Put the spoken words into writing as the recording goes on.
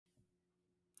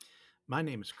My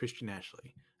name is Christian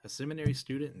Ashley, a seminary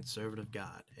student and servant of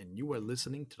God, and you are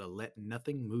listening to the Let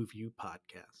Nothing Move You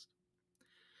podcast.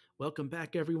 Welcome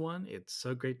back, everyone. It's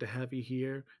so great to have you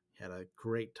here. Had a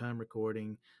great time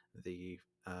recording the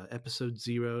episode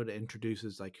 0 that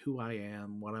introduces like who I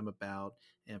am, what I'm about.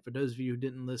 And for those of you who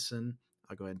didn't listen,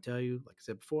 I'll go ahead and tell you, like I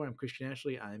said before, I'm Christian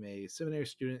Ashley. I'm a seminary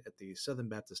student at the Southern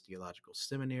Baptist Theological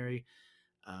Seminary.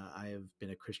 I have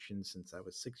been a Christian since I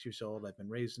was 6 years old. I've been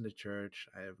raised in the church.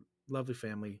 I have a lovely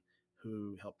family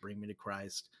who helped bring me to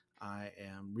Christ. I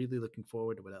am really looking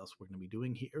forward to what else we're going to be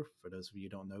doing here. For those of you who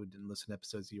don't know, didn't listen to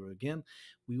episode 0 again,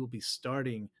 we will be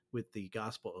starting with the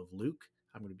Gospel of Luke.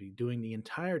 I'm going to be doing the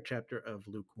entire chapter of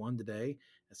Luke 1 today.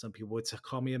 And some people would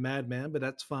call me a madman, but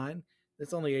that's fine.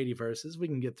 It's only 80 verses. We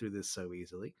can get through this so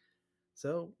easily.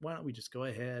 So why don't we just go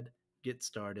ahead, get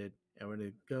started, and we're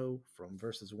going to go from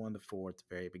verses 1 to 4 at the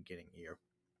very beginning here.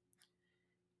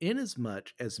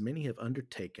 Inasmuch as many have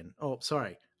undertaken,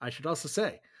 I should also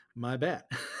say, my bad.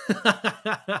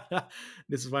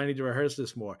 This is why I need to rehearse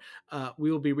this more.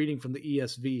 We will be reading from the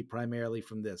ESV primarily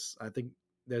from this. I think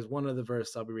there's one other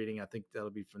verse I'll be reading. I think that'll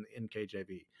be from the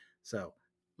NKJV. So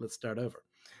let's start over.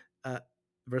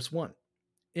 Verse 1.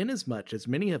 Inasmuch as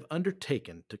many have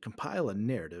undertaken to compile a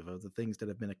narrative of the things that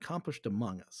have been accomplished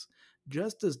among us,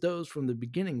 just as those from the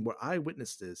beginning were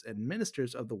eyewitnesses and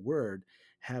ministers of the word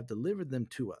have delivered them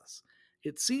to us,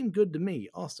 it seemed good to me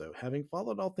also, having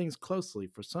followed all things closely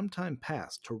for some time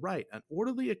past, to write an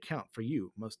orderly account for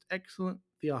you, most excellent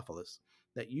Theophilus,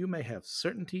 that you may have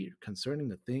certainty concerning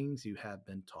the things you have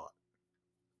been taught.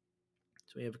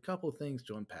 So we have a couple of things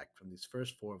to unpack from these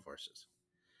first 4 verses.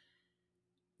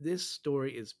 This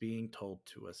story is being told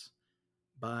to us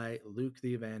by Luke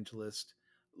the evangelist,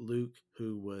 Luke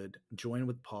who would join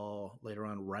with Paul, later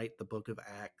on write the book of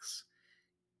Acts.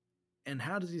 And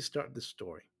how does he start this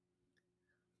story?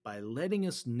 By letting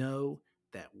us know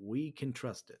that we can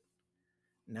trust it.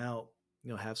 Now,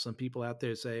 you'll have some people out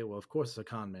there say, well, of course a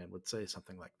con man would say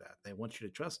something like that. They want you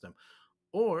to trust them.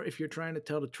 Or if you're trying to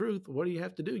tell the truth, what do you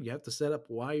have to do? You have to set up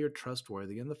why you're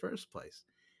trustworthy in the first place.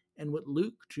 And what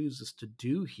Luke chooses to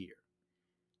do here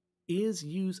is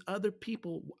use other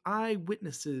people,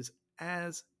 eyewitnesses,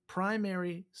 as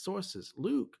primary sources.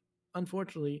 Luke,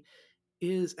 unfortunately,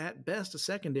 is at best a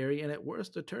secondary and at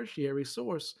worst a tertiary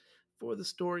source for the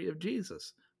story of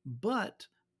Jesus. But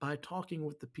by talking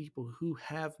with the people who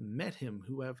have met him,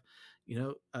 who have,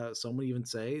 some would even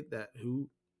say that who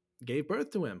gave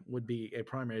birth to him would be a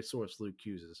primary source Luke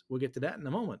uses. We'll get to that in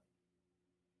a moment.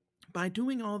 By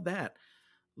doing all that,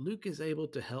 Luke is able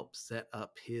to help set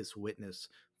up his witness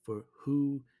for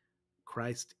who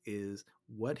Christ is,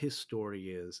 what his story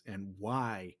is, and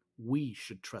why we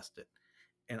should trust it.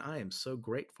 And I am so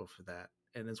grateful for that.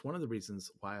 And it's one of the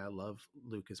reasons why I love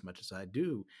Luke as much as I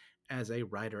do as a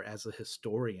writer, as a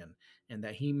historian, and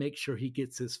that he makes sure he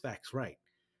gets his facts right.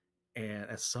 And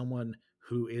as someone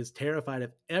who is terrified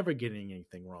of ever getting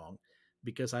anything wrong,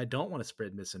 because I don't want to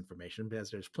spread misinformation,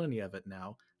 because there's plenty of it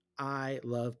now, I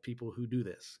love people who do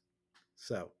this.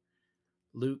 So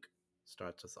Luke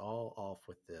starts us all off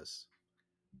with this.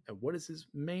 And what is his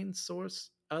main source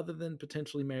other than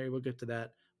potentially Mary? We'll get to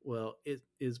that. Well, it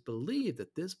is believed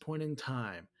at this point in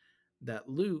time that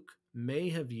Luke may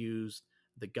have used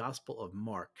the Gospel of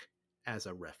Mark as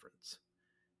a reference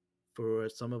for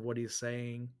some of what he's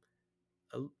saying,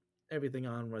 everything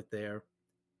on right there.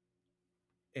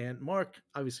 And Mark,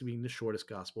 obviously being the shortest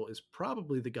gospel, is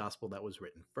probably the gospel that was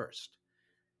written first.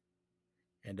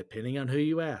 And depending on who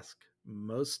you ask,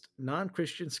 most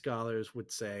non-Christian scholars would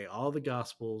say all the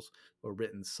Gospels were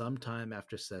written sometime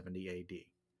after 70 AD.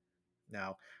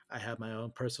 Now, I have my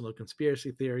own personal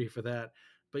conspiracy theory for that,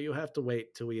 but you'll have to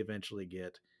wait till we eventually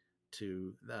get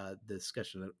to the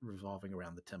discussion revolving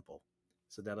around the temple.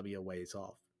 So that'll be a ways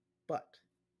off. But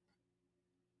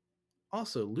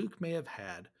also, Luke may have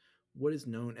had what is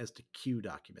known as the Q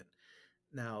document.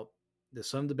 Now, there's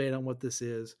some debate on what this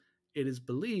is. It is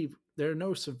believed there are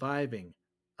no surviving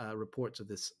reports of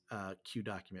this Q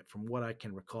document from what I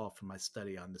can recall from my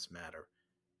study on this matter.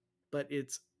 But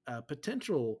it's a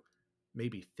potential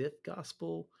maybe 5th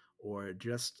gospel or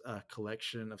just a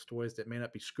collection of stories that may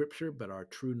not be scripture but are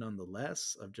true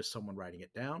nonetheless, of just someone writing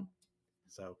it down.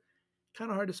 So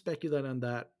kind of hard to speculate on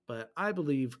that, but I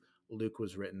believe Luke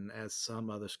was written, as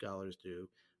some other scholars do,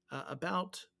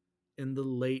 about in the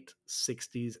late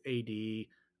 60s AD.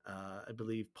 I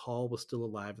believe Paul was still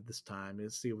alive at this time.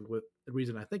 And see, what the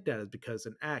reason I think that is because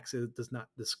in Acts it does not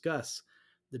discuss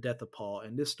the death of Paul,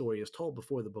 and this story is told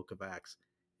before the book of Acts,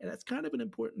 and that's kind of an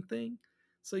important thing.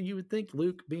 So you would think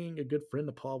Luke, being a good friend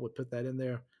of Paul, would put that in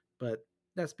there, but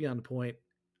that's beyond the point.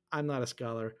 I'm not a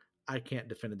scholar. I can't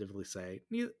definitively say.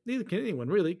 Neither can anyone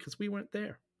really, because we weren't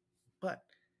there. But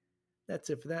that's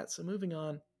it for that. So moving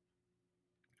on,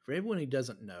 for everyone who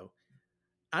doesn't know,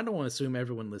 I don't want to assume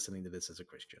everyone listening to this is a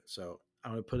Christian. So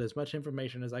I'm going to put as much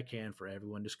information as I can for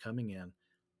everyone just coming in.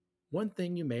 One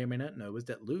thing you may or may not know is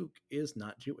that Luke is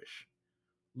not Jewish.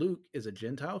 Luke is a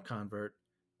Gentile convert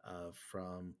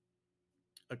from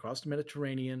across the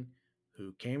Mediterranean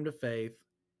who came to faith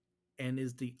and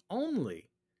is the only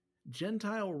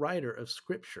Gentile writer of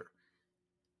Scripture,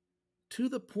 to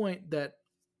the point that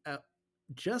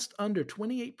just under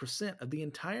 28% of the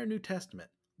entire New Testament,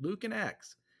 Luke and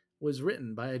Acts, was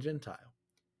written by a Gentile.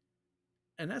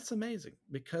 And that's amazing,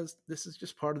 because this is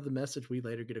just part of the message we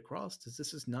later get across, is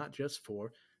this is not just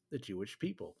for the Jewish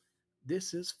people.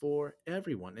 This is for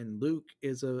everyone. And Luke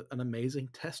is an amazing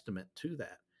testament to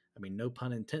that. I mean, no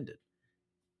pun intended.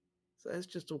 So that's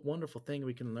just a wonderful thing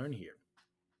we can learn here.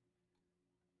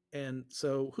 And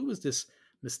so who is this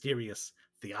mysterious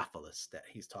Theophilus that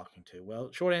he's talking to? Well,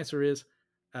 short answer is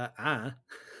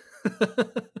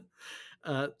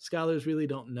scholars really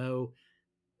don't know.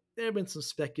 There have been some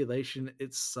speculation.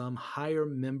 It's some higher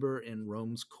member in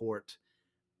Rome's court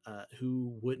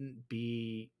who wouldn't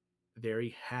be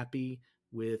very happy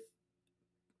with,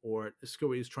 or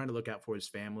he's trying to look out for his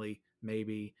family,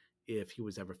 maybe, if he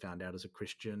was ever found out as a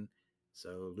Christian.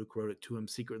 So Luke wrote it to him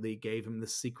secretly, gave him the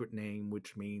secret name,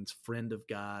 which means friend of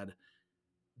God.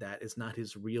 That is not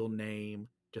his real name.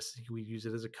 Just we use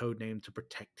it as a code name to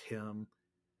protect him.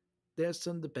 There's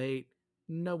some debate.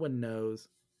 No one knows,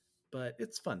 but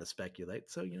it's fun to speculate.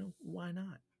 So, why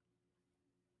not?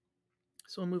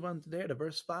 So we'll move on to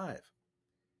verse 5.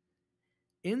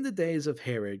 In the days of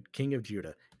Herod, king of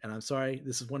Judah, and I'm sorry,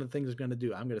 this is one of the things I'm going to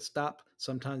do. I'm going to stop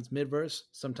sometimes mid-verse,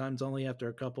 sometimes only after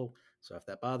a couple. So if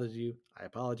that bothers you, I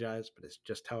apologize, but it's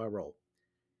just how I roll.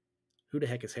 Who the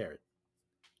heck is Herod?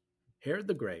 Herod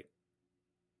the Great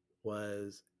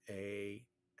was a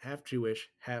half Jewish,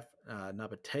 half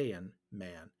Nabatean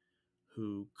man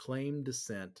who claimed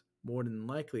descent, more than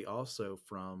likely also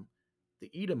from the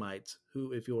Edomites,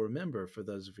 who, if you'll remember, for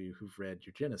those of you who've read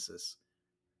your Genesis,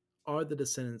 are the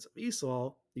descendants of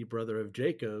Esau, the brother of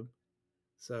Jacob.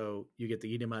 So you get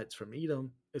the Edomites from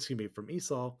from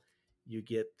Esau. You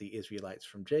get the Israelites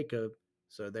from Jacob.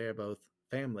 So they're both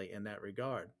family in that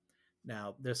regard.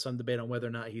 Now, there's some debate on whether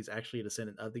or not he's actually a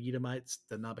descendant of the Edomites.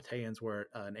 The Nabateans were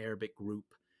an Arabic group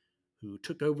who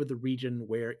took over the region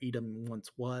where Edom once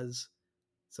was.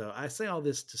 So I say all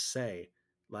this to say,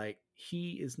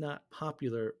 he is not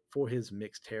popular for his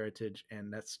mixed heritage,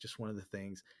 and that's just one of the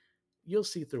things you'll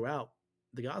see throughout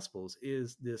the Gospels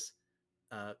is this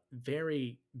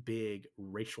very big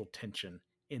racial tension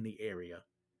in the area.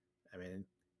 I mean,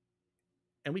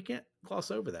 and we can't gloss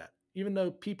over that. Even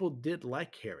though people did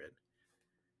like Herod,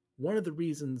 one of the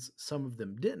reasons some of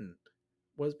them didn't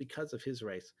was because of his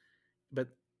race. But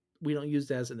we don't use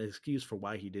that as an excuse for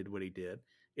why he did what he did.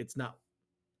 It's not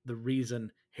the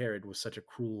reason Herod was such a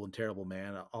cruel and terrible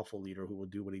man, an awful leader who will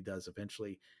do what he does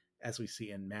eventually, as we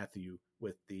see in Matthew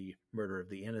with the murder of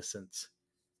the innocents.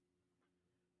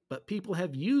 But people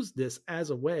have used this as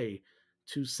a way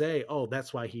to say, oh,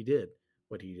 that's why he did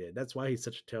what he did. That's why he's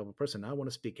such a terrible person. I want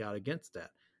to speak out against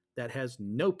that. That has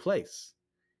no place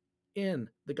in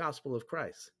the gospel of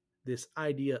Christ. This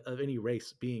idea of any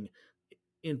race being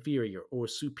inferior or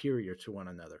superior to one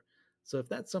another. So if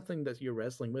that's something that you're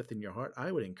wrestling with in your heart,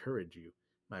 I would encourage you,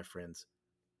 my friends,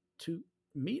 to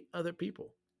meet other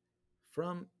people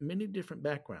from many different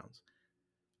backgrounds.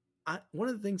 One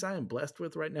of the things I am blessed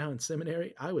with right now in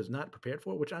seminary, I was not prepared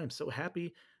for, which I am so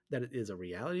happy that it is a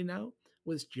reality now,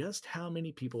 was just how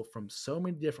many people from so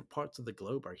many different parts of the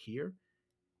globe are here.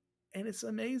 And it's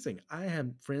amazing. I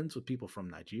have friends with people from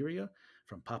Nigeria,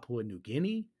 from Papua New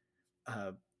Guinea,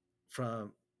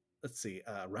 from,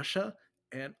 Russia,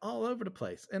 and all over the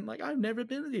place. And I've never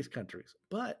been to these countries,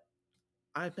 but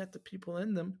I've met the people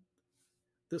in them,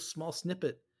 this small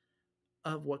snippet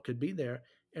of what could be there.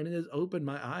 And it has opened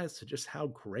my eyes to just how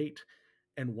great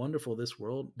and wonderful this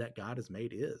world that God has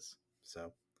made is.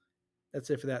 So that's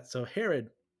it for that. So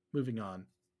Herod, moving on,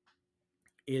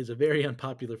 is a very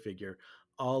unpopular figure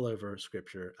all over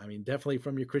Scripture. I mean, definitely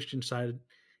from your Christian side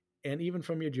and even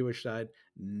from your Jewish side,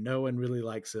 no one really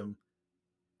likes him.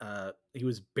 He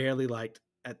was barely liked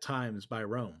at times by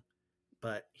Rome,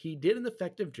 but he did an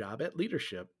effective job at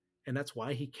leadership, and that's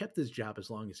why he kept his job as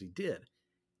long as he did.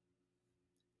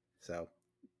 So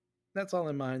that's all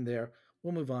in mind there.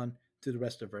 We'll move on to the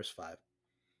rest of verse 5.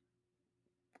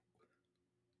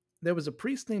 There was a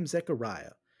priest named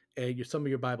Zechariah, and some of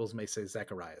your Bibles may say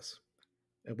Zacharias,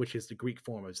 which is the Greek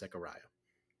form of Zechariah,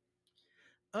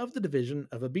 of the division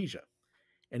of Abijah.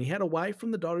 And he had a wife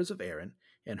from the daughters of Aaron,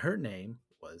 and her name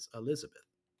was Elizabeth.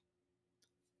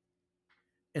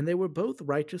 And they were both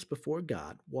righteous before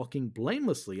God, walking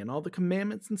blamelessly in all the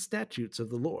commandments and statutes of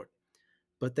the Lord.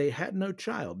 But they had no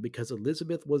child because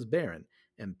Elizabeth was barren,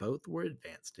 and both were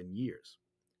advanced in years.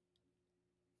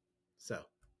 So,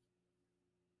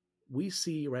 we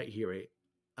see right here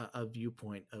a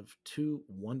viewpoint of two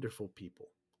wonderful people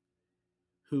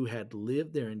who had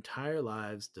lived their entire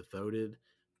lives devoted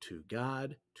to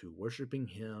God, to worshiping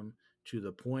Him, to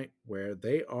the point where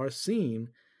they are seen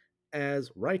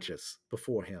as righteous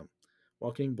before Him,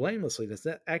 walking blamelessly. Does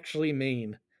that actually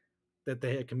mean that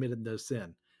they had committed no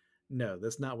sin? No,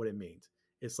 that's not what it means.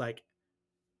 It's like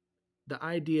the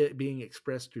idea being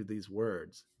expressed through these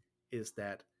words is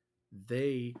that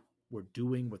they were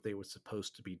doing what they were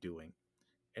supposed to be doing.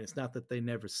 And it's not that they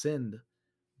never sinned,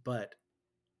 but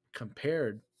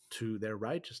compared to their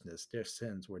righteousness, their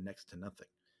sins were next to nothing.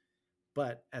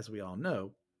 But as we all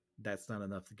know, that's not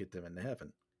enough to get them into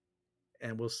heaven.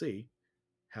 And we'll see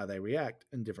how they react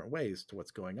in different ways to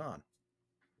what's going on.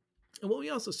 And what we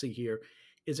also see here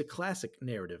is a classic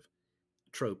narrative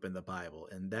trope in the Bible,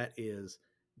 and that is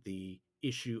the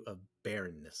issue of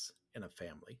barrenness in a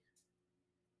family.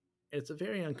 It's a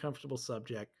very uncomfortable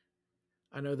subject.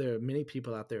 I know there are many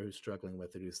people out there who are struggling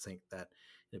with it, who think that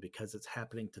because it's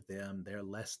happening to them, they're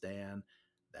less than,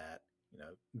 that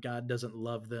God doesn't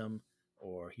love them,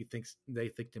 or they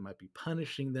think they might be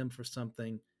punishing them for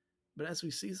something. But as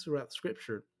we see throughout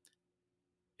Scripture,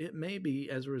 it may be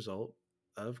as a result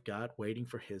of God waiting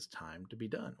for His time to be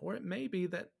done, or it may be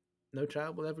that no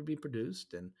child will ever be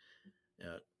produced, and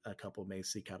a couple may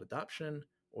seek out adoption,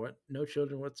 or no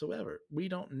children whatsoever. We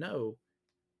don't know,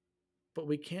 but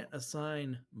we can't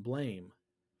assign blame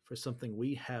for something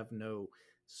we have no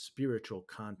spiritual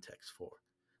context for.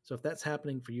 So if that's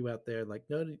happening for you out there, like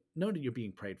know that you're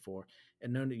being prayed for,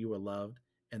 and know that you are loved,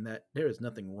 and that there is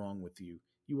nothing wrong with you.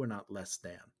 You are not less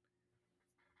than.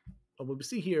 What we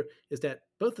see here is that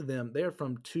both of them, they're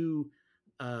from two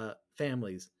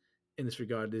families in this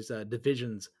regard. There's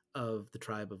divisions of the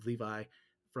tribe of Levi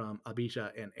from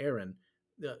Abijah and Aaron.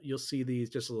 You'll see these,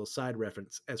 just a little side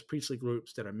reference, as priestly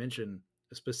groups that are mentioned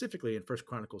specifically in 1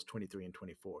 Chronicles 23 and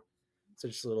 24. So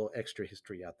just a little extra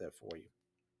history out there for you.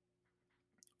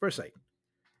 Verse 8.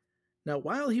 Now,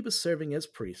 while he was serving as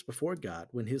priest before God,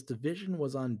 when his division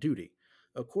was on duty,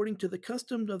 according to the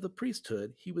custom of the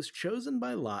priesthood, he was chosen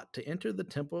by lot to enter the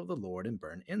temple of the Lord and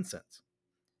burn incense.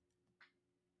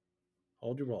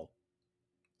 Hold your roll.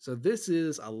 So this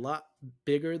is a lot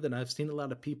bigger than I've seen a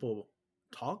lot of people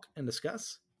talk and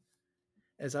discuss.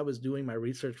 As I was doing my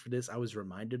research for this, I was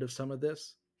reminded of some of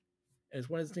this. And it's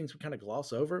one of the things we kind of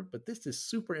gloss over, but this is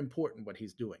super important what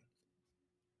he's doing.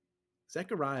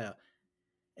 Zechariah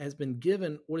has been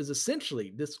given what is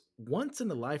essentially this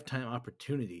once-in-a-lifetime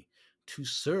opportunity to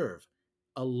serve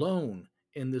alone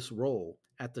in this role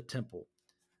at the temple.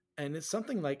 And it's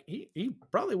something like he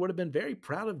probably would have been very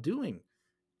proud of doing.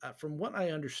 From what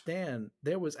I understand,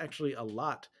 there was actually a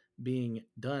lot being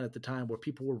done at the time where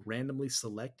people were randomly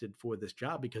selected for this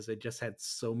job because they just had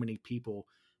so many people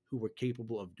who were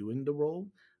capable of doing the role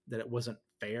that it wasn't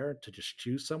fair to just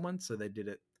choose someone. So they did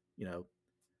it,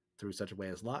 through such a way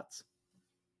as lots.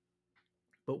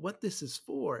 But what this is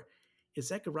for is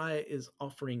Zechariah is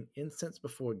offering incense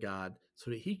before God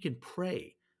so that he can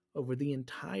pray over the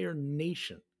entire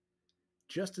nation.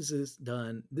 Just as is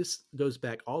done, this goes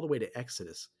back all the way to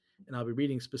Exodus, and I'll be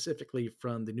reading specifically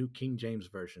from the New King James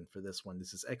Version for this one.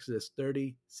 This is Exodus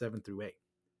 30:7 through 8.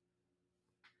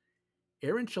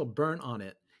 Aaron shall burn on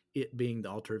it, it being the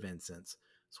altar of incense,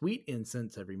 sweet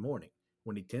incense every morning.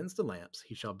 When he tends the lamps,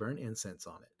 he shall burn incense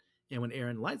on it. And when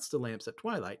Aaron lights the lamps at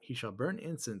twilight, he shall burn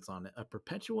incense on it, a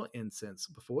perpetual incense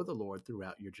before the Lord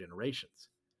throughout your generations.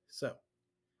 So,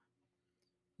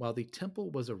 while the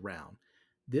temple was around,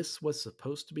 this was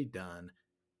supposed to be done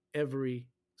every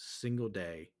single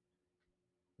day,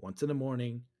 once in the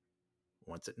morning,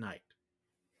 once at night.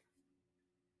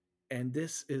 And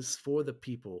this is for the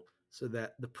people so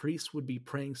that the priests would be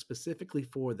praying specifically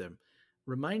for them,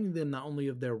 reminding them not only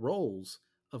of their roles,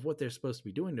 of what they're supposed to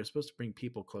be doing. They're supposed to bring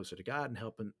people closer to God and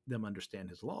helping them understand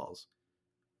his laws,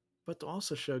 but to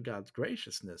also show God's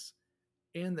graciousness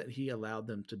and that he allowed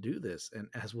them to do this. And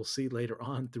as we'll see later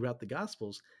on throughout the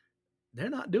Gospels, they're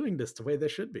not doing this the way they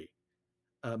should be,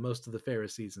 most of the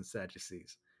Pharisees and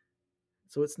Sadducees.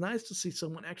 So it's nice to see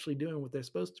someone actually doing what they're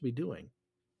supposed to be doing.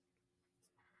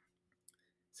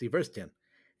 See, verse 10.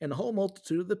 And the whole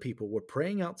multitude of the people were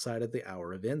praying outside of the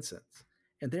hour of incense.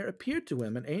 And there appeared to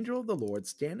him an angel of the Lord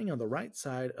standing on the right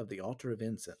side of the altar of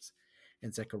incense.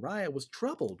 And Zechariah was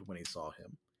troubled when he saw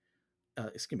him.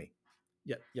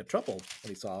 yet troubled when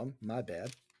he saw him, my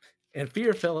bad, and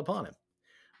fear fell upon him.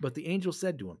 But the angel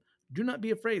said to him, "Do not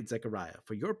be afraid, Zechariah,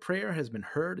 for your prayer has been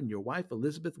heard, and your wife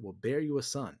Elizabeth will bear you a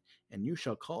son, and you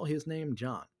shall call his name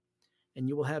John. And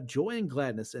you will have joy and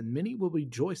gladness, and many will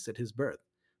rejoice at his birth,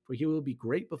 for he will be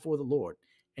great before the Lord,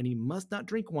 and he must not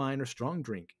drink wine or strong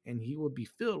drink, and he will be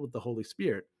filled with the Holy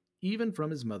Spirit, even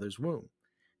from his mother's womb.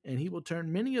 And he will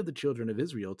turn many of the children of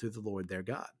Israel to the Lord their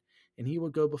God. And he will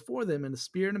go before them in the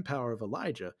spirit and power of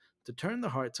Elijah to turn the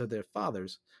hearts of their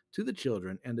fathers to the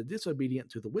children, and the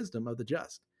disobedient to the wisdom of the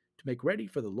just, to make ready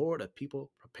for the Lord a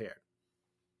people prepared."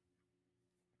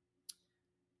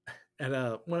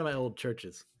 At one of my old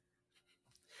churches,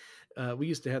 we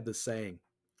used to have this saying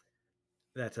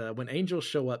that when angels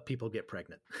show up, people get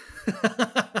pregnant.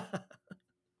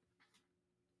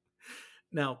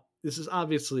 Now, this is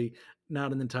obviously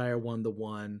not an entire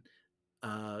one-to-one.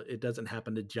 It doesn't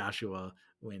happen to Joshua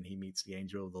when he meets the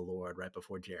angel of the Lord right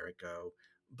before Jericho.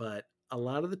 But a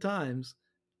lot of the times,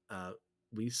 uh,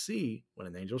 we see when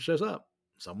an angel shows up,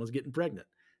 someone's getting pregnant.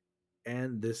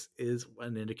 And this is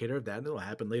an indicator of that. And it'll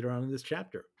happen later on in this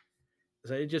chapter.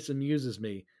 So it just amuses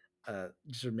me,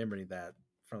 just remembering that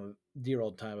from a dear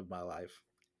old time of my life.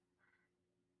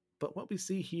 But what we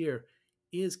see here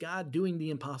is God doing the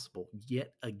impossible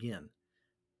yet again.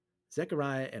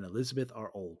 Zechariah and Elizabeth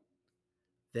are old.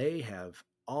 They have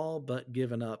all but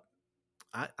given up.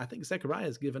 I think Zechariah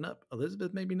has given up.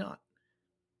 Elizabeth, maybe not,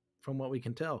 from what we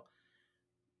can tell.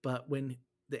 But when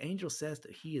the angel says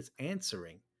that he is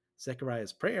answering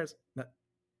Zechariah's prayers,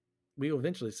 we will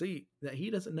eventually see that he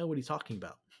doesn't know what he's talking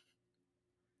about.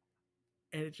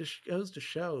 And it just goes to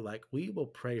show, like, we will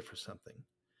pray for something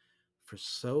for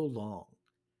so long.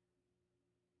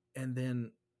 And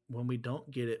then when we don't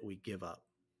get it, we give up.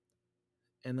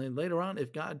 And then later on,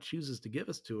 if God chooses to give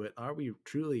us to it, are we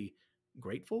truly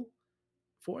grateful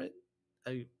for it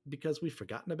because we've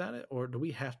forgotten about it? Or do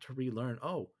we have to relearn,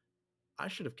 oh, I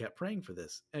should have kept praying for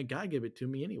this and God gave it to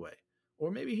me anyway? Or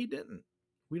maybe he didn't.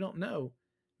 We don't know.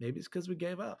 Maybe it's because we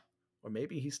gave up. Or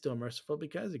maybe he's still merciful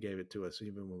because he gave it to us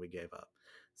even when we gave up.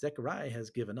 Zechariah has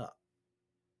given up.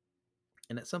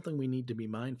 And it's something we need to be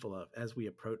mindful of as we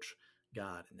approach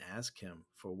God and ask him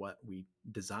for what we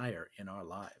desire in our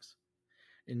lives.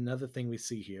 Another thing we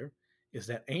see here is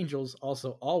that angels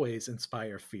also always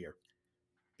inspire fear,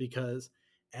 because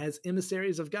as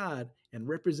emissaries of God and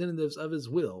representatives of his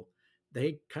will,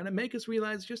 they kind of make us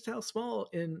realize just how small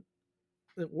and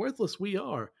worthless we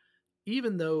are,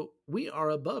 even though we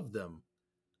are above them.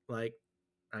 Like,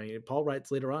 Paul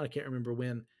writes later on, I can't remember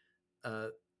when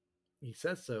he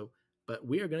says so, but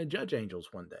we are going to judge angels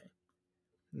one day.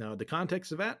 Now, the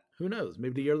context of that, who knows?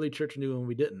 Maybe the early church knew and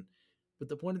we didn't. But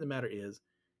the point of the matter is,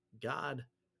 God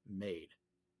made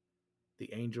the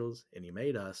angels and he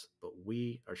made us, but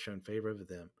we are shown favor of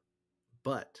them.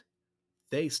 But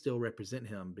they still represent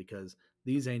him because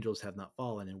these angels have not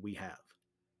fallen and we have.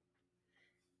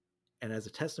 And as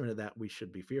a testament of that, we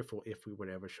should be fearful if we would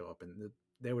ever show up and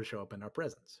they would show up in our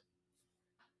presence.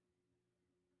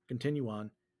 Continue on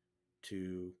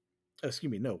to,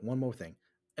 one more thing.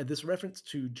 And this reference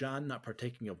to John not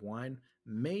partaking of wine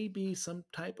may be some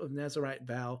type of Nazirite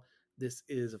vow. This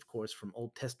is, of course, from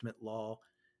Old Testament law.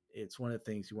 It's one of the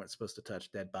things you weren't supposed to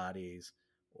touch dead bodies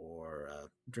or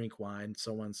drink wine,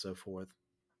 so on and so forth.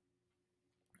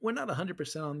 We're not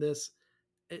 100% on this.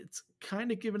 It's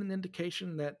kind of given an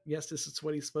indication that, yes, this is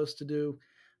what he's supposed to do.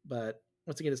 But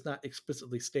once again, it's not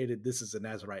explicitly stated this is a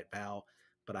Nazirite vow,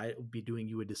 but I would be doing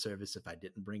you a disservice if I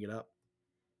didn't bring it up.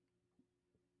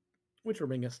 Which will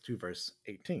bring us to verse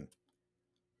 18.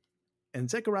 And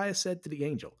Zechariah said to the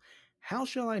angel, "How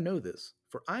shall I know this?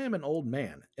 For I am an old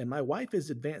man, and my wife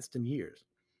is advanced in years."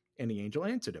 And the angel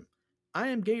answered him, "I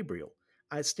am Gabriel.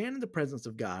 I stand in the presence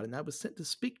of God, and I was sent to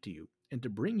speak to you and to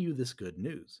bring you this good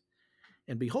news.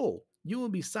 And behold, you will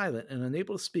be silent and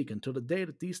unable to speak until the day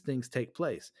that these things take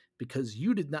place, because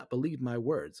you did not believe my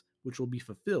words, which will be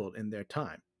fulfilled in their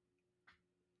time."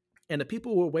 And the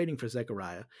people were waiting for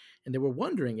Zechariah, and they were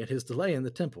wondering at his delay in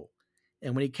the temple.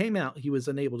 And when he came out, he was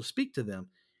unable to speak to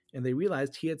them, and they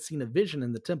realized he had seen a vision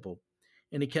in the temple,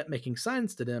 and he kept making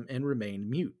signs to them and remained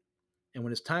mute. And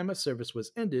when his time of service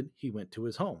was ended, he went to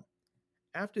his home.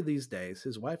 After these days,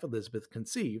 his wife Elizabeth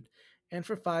conceived, and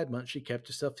for 5 months she kept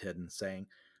herself hidden, saying,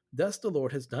 "Thus the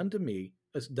Lord has done for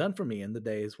me in the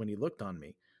days when he looked on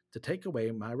me, to take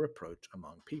away my reproach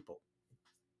among people."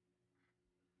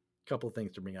 Couple of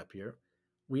things to bring up here.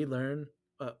 We learn,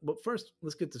 but first,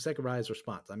 let's get to Zechariah's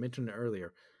response. I mentioned it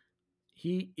earlier.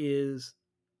 He is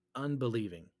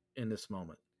unbelieving in this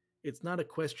moment. It's not a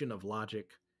question of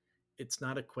logic. It's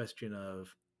not a question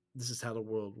of this is how the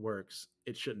world works.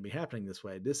 It shouldn't be happening this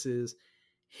way. This is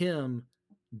him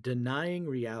denying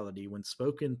reality when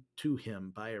spoken to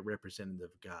him by a representative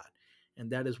of God. And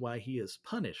that is why he is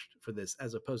punished for this,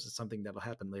 as opposed to something that'll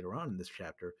happen later on in this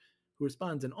chapter, who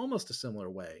responds in almost a similar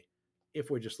way if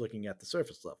we're just looking at the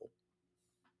surface level.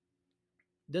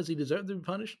 Does he deserve to be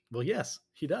punished? Well, yes,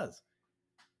 he does.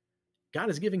 God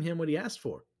is giving him what he asked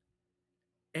for,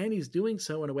 and he's doing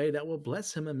so in a way that will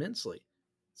bless him immensely.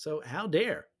 So how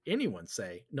dare anyone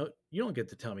say, no, you don't get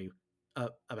to tell me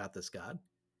about this, God.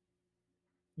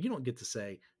 You don't get to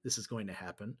say this is going to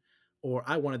happen, or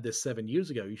I wanted this 7 years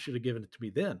ago. You should have given it to me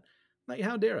then. Like,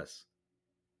 how dare us?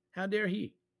 How dare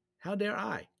he? How dare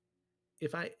I?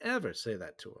 If I ever say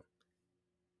that to him.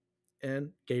 And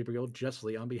Gabriel,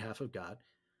 justly on behalf of God,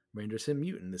 renders him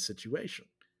mute in this situation.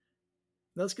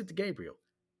 Now let's get to Gabriel.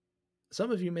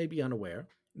 Some of you may be unaware,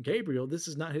 Gabriel, this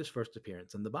is not his first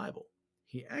appearance in the Bible.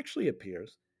 He actually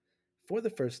appears for the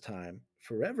first time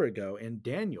forever ago in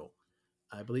Daniel,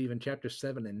 I believe in chapter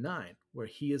 7 and 9, where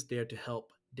he is there to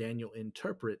help Daniel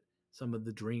interpret some of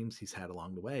the dreams he's had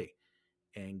along the way.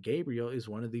 And Gabriel is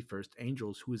one of the first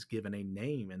angels who is given a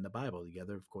name in the Bible, the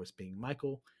other, of course, being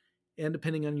Michael. And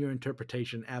depending on your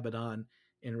interpretation, Abaddon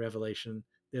in Revelation,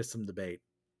 there's some debate.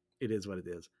 It is what it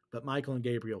is. But Michael and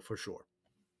Gabriel for sure.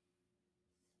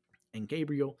 And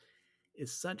Gabriel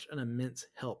is such an immense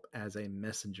help as a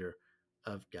messenger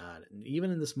of God. And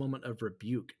even in this moment of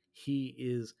rebuke, he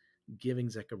is giving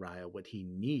Zechariah what he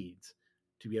needs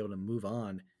to be able to move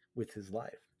on with his life.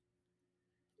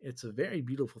 It's a very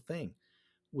beautiful thing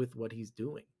with what he's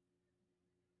doing.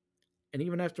 And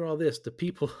even after all this, the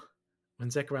people,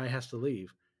 when Zechariah has to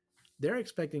leave, they're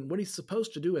expecting what he's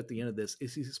supposed to do at the end of this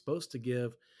is he's supposed to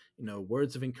give,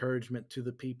 words of encouragement to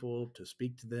the people, to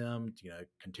speak to them, to,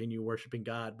 continue worshiping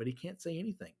God, but he can't say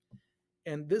anything.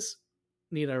 And this,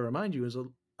 need I remind you, is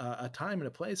a time and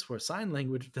a place where sign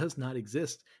language does not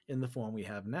exist in the form we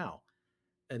have now.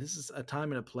 And this is a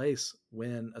time and a place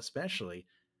when, especially,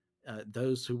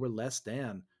 those who were less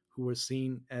than, who were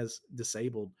seen as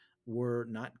disabled, were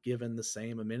not given the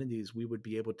same amenities we would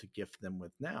be able to gift them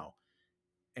with now.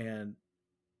 And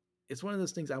it's one of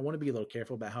those things I want to be a little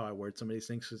careful about how I word some of these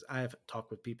things, because I have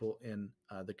talked with people in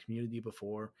the community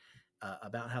before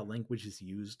about how language is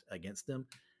used against them.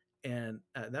 And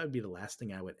that would be the last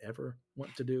thing I would ever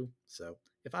want to do. So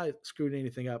if I screwed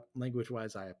anything up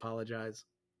language-wise, I apologize.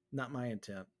 Not my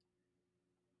intent.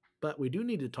 But we do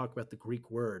need to talk about the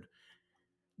Greek word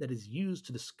that is used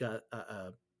to discuss,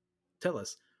 tell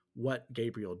us what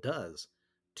Gabriel does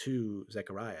to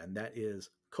Zechariah, and that is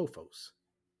kophos.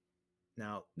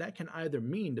 Now, that can either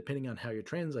mean, depending on how you're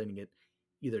translating it,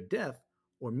 either deaf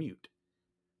or mute.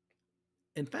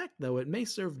 In fact, though, it may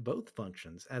serve both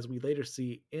functions. As we later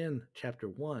see in chapter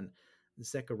 1,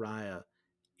 Zechariah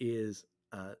is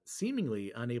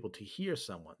seemingly unable to hear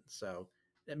someone. So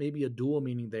that may be a dual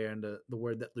meaning there, and the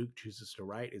word that Luke chooses to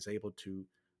write is able to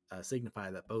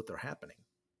signify that both are happening.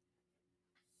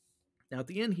 Now, at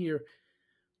the end here,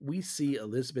 we see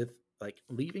Elizabeth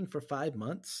leaving for 5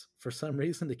 months for some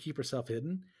reason to keep herself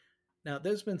hidden. Now,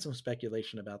 there's been some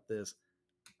speculation about this.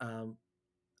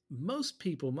 Most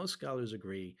scholars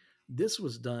agree this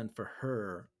was done for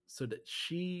her so that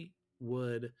she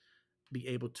would be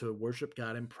able to worship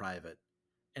God in private,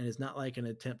 and it's not like an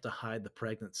attempt to hide the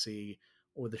pregnancy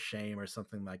or the shame or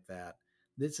something like that.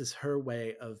 This is her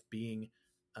way of being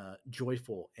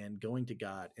joyful and going to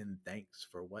God in thanks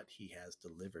for what he has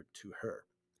delivered to her.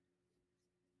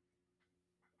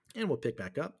 And we'll pick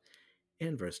back up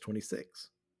in verse 26.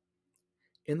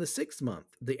 In the 6th month,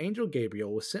 the angel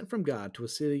Gabriel was sent from God to a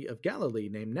city of Galilee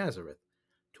named Nazareth,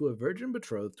 to a virgin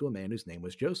betrothed to a man whose name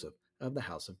was Joseph, of the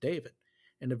house of David,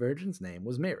 and the virgin's name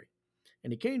was Mary.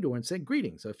 And he came to her and said,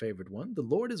 "Greetings, O favored one, the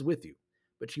Lord is with you."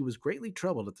 But she was greatly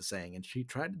troubled at the saying, and she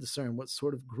tried to discern what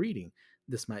sort of greeting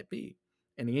this might be.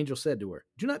 And the angel said to her,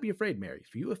 "Do not be afraid, Mary,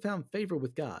 for you have found favor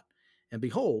with God. And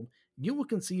behold, you will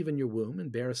conceive in your womb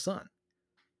and bear a son.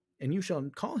 And you shall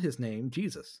call his name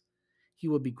Jesus. He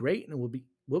will be great and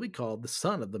will be called the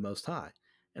Son of the Most High.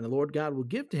 And the Lord God will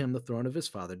give to him the throne of his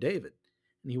father David.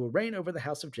 And he will reign over the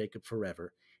house of Jacob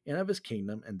forever, and of his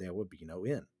kingdom, and there will be no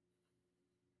end."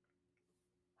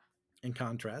 In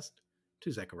contrast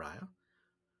to Zechariah,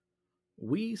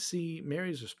 we see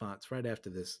Mary's response right after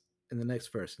this in the next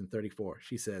verse, in 34.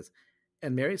 She says,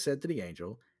 "And Mary said to the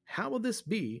angel, 'How will this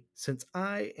be, since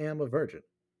I am a virgin?'"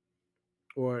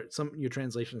 Or some your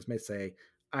translations may say,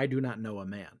 "I do not know a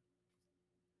man."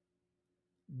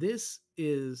 This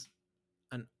is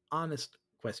an honest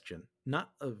question,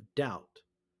 not of doubt,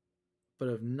 but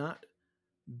of not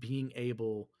being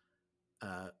able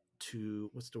to,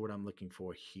 what's the word I'm looking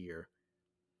for here?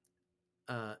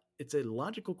 It's a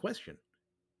logical question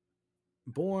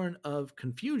born of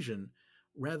confusion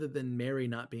rather than Mary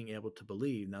not being able to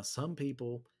believe. Now, some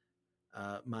people,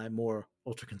 my more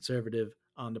ultra conservative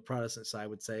on the Protestant side,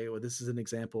 would say, well, this is an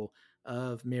example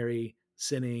of Mary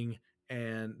sinning,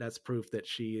 and that's proof that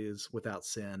she is without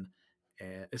sin,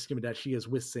 and excuse me, that she is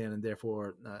with sin, and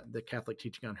therefore the Catholic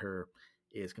teaching on her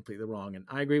is completely wrong. And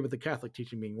I agree with the Catholic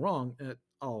teaching being wrong.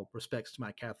 All respects to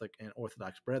my Catholic and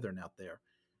Orthodox brethren out there.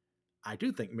 I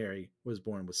do think Mary was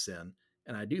born with sin,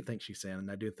 and I do think she sinned,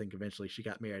 and I do think eventually she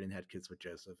got married and had kids with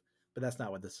Joseph. But that's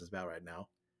not what this is about right now.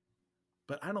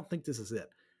 But I don't think this is it.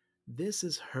 This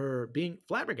is her being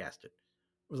flabbergasted.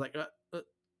 It was like,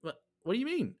 what do you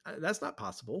mean? That's not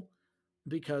possible,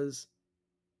 because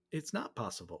it's not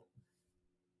possible.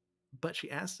 But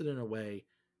she asked it in a way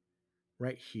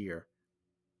right here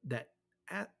that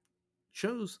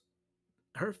shows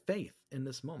her faith in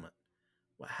this moment.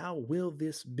 Well, how will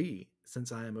this be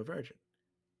since I am a virgin?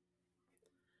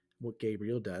 What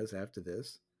Gabriel does after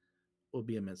this will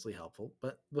be immensely helpful.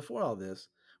 But before all this,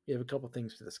 we have a couple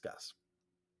things to discuss.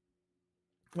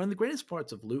 One of the greatest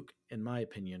parts of Luke, in my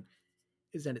opinion,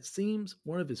 is that it seems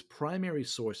one of his primary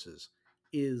sources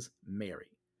is Mary.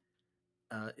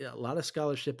 A lot of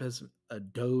scholarship has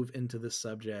dove into this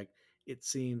subject. It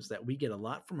seems that we get a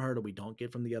lot from her that we don't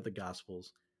get from the other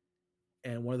gospels.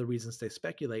 And one of the reasons they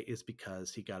speculate is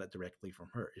because he got it directly from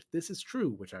her. If this is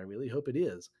true, which I really hope it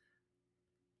is,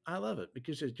 I love it,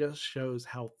 because it just shows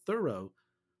how thorough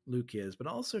Luke is, but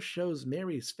also shows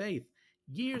Mary's faith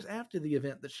years after the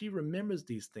event, that she remembers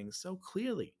these things so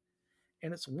clearly.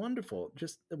 And it's wonderful.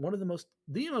 Just one of the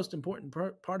most important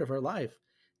part of her life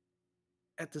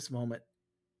at this moment,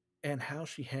 and how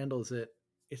she handles it.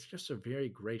 It's just a very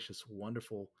gracious,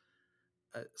 wonderful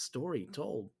story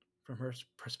told from her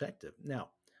perspective. Now,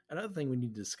 another thing we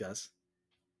need to discuss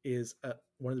is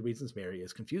one of the reasons Mary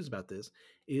is confused about this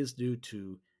is due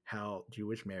to how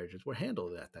Jewish marriages were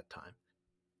handled at that time.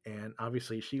 And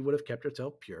obviously, she would have kept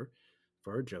herself pure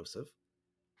for Joseph.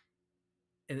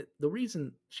 And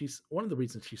one of the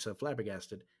reasons she's so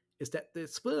flabbergasted is that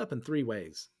it's split up in three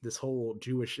ways, this whole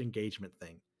Jewish engagement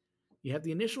thing. You have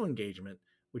the initial engagement,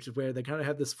 which is where they kind of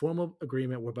have this formal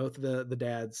agreement where both the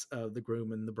dads of the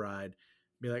groom and the bride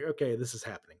be like, okay, this is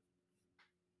happening.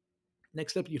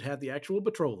 Next up, you'd have the actual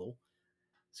betrothal.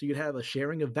 So you'd have a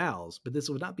sharing of vows, but this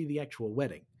would not be the actual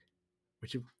wedding,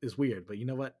 which is weird, but you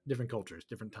know what? Different cultures,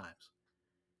 different times.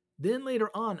 Then later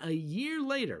on, a year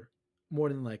later, more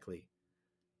than likely,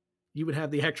 you would have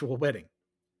the actual wedding.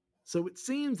 So it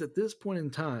seems at this point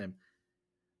in time,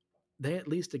 they at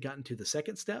least had gotten to the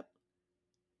second step,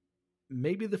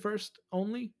 maybe the first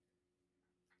only.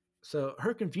 So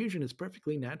her confusion is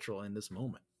perfectly natural in this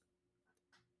moment.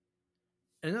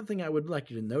 Another thing I would like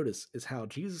you to notice is how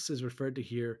Jesus is referred to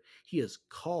here. He is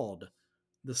called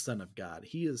the Son of God.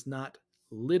 He is not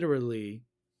literally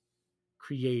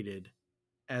created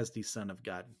as the Son of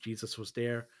God. Jesus was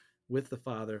there with the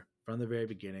Father from the very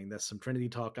beginning. That's some Trinity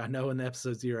talk. I know in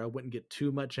episode 0, I wouldn't get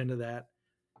too much into that,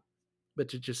 but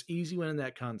to just ease you into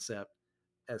that concept,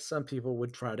 as some people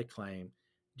would try to claim,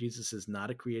 Jesus is not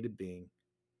a created being.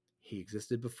 He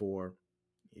existed before,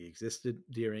 he existed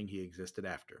during, he existed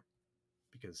after,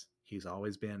 because he's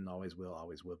always been, always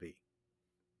will be.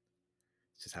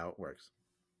 It's just how it works.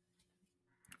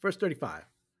 Verse 35.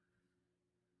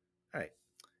 All right.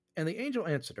 And the angel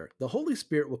answered her, the Holy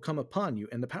Spirit will come upon you,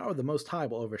 and the power of the Most High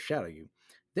will overshadow you.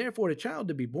 Therefore, the child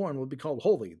to be born will be called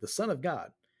Holy, the Son of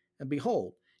God. And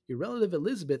behold, your relative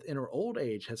Elizabeth in her old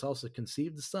age has also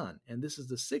conceived a son, and this is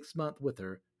the 6th month with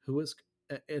her who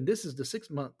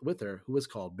is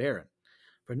called barren.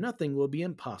 For nothing will be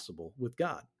impossible with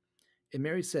God. And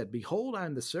Mary said, behold, I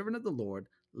am the servant of the Lord.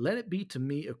 Let it be to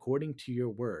me according to your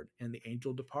word. And the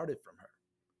angel departed from her.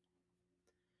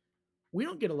 We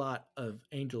don't get a lot of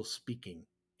angels speaking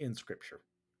in Scripture.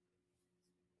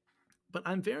 But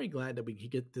I'm very glad that we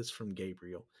could get this from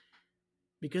Gabriel,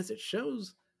 because it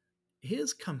shows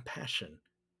his compassion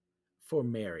for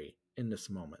Mary in this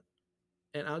moment.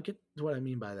 And I'll get to what I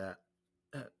mean by that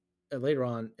later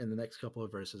on in the next couple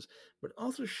of verses. But it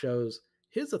also shows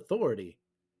his authority.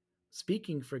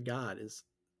 Speaking for God is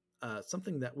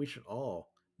something that we should all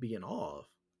be in awe of.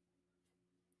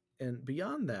 And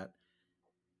beyond that,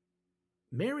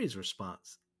 Mary's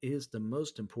response is the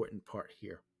most important part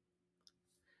here.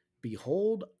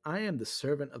 Behold, I am the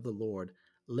servant of the Lord.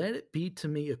 Let it be to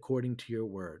me according to your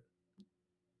word.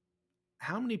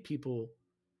 How many people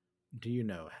do you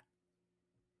know?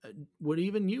 Would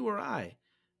even you or I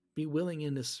be willing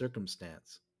in this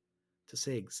circumstance to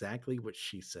say exactly what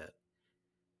she said?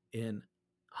 In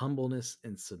humbleness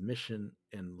and submission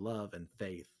and love and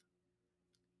faith.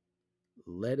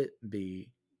 Let it be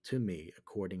to me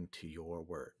according to your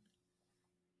word.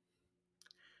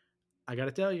 I got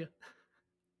to tell you,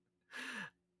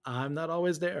 I'm not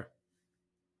always there.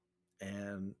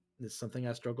 And it's something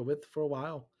I struggle with for a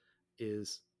while,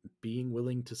 is being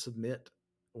willing to submit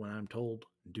when I'm told,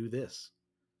 do this.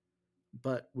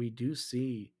 But we do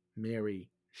see Mary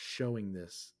showing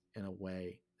this in a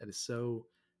way that is so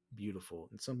beautiful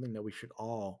and something that we should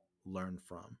all learn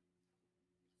from.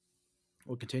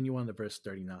 We'll continue on to verse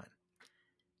 39.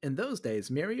 In those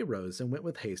days, Mary arose and went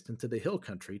with haste into the hill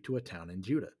country to a town in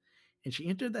Judah. And she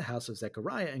entered the house of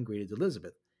Zechariah and greeted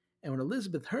Elizabeth. And when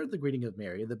Elizabeth heard the greeting of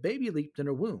Mary, the baby leaped in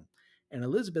her womb. And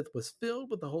Elizabeth was filled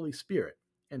with the Holy Spirit.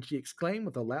 And she exclaimed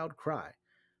with a loud cry,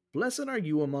 Blessed are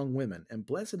you among women, and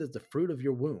blessed is the fruit of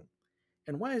your womb.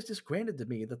 And why is this granted to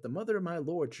me, that the mother of my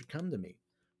Lord should come to me?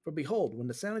 For behold, when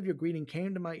the sound of your greeting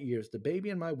came to my ears, the baby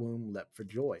in my womb leapt for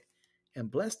joy.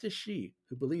 And blessed is she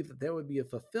who believed that there would be a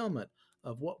fulfillment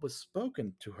of what was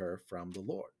spoken to her from the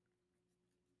Lord.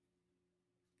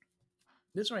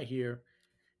 This right here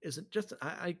isn't just,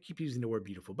 I keep using the word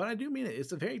beautiful, but I do mean it.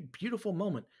 It's a very beautiful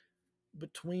moment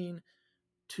between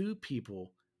two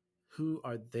people who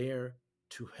are there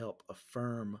to help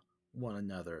affirm one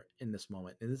another in this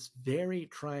moment, in this very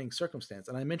trying circumstance.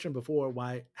 And I mentioned before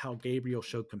how Gabriel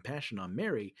showed compassion on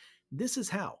Mary. This is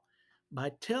how.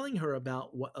 By telling her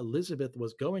about what Elizabeth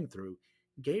was going through,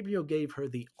 Gabriel gave her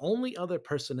the only other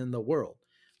person in the world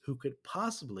who could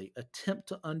possibly attempt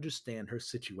to understand her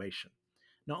situation.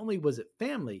 Not only was it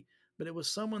family, but it was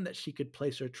someone that she could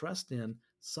place her trust in,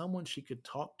 someone she could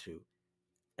talk to.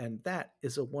 And that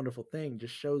is a wonderful thing.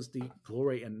 Just shows the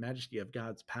glory and majesty of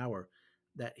God's power,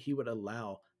 that he would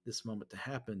allow this moment to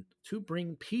happen to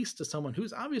bring peace to someone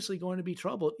who's obviously going to be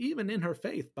troubled, even in her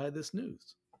faith, by this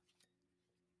news.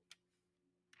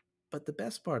 But the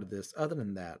best part of this, other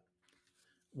than that,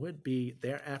 would be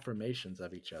their affirmations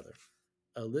of each other.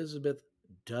 Elizabeth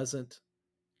doesn't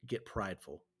get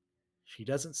prideful. She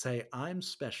doesn't say, I'm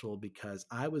special because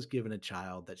I was given a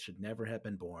child that should never have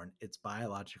been born. It's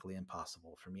biologically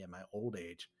impossible for me at my old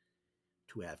age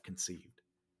to have conceived.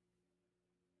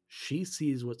 She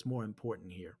sees what's more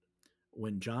important here.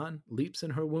 When John leaps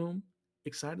in her womb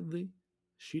excitedly,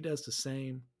 she does the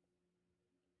same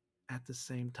at the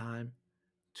same time,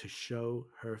 to show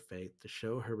her faith, to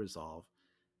show her resolve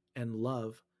and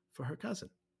love for her cousin.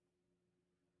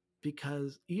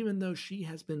 Because even though she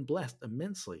has been blessed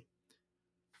immensely,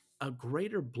 a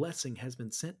greater blessing has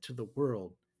been sent to the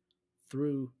world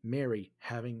through Mary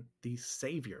having the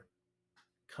Savior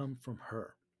come from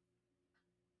her.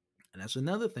 And that's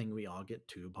another thing we all get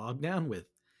too bogged down with,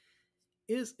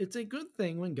 is it's a good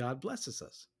thing when God blesses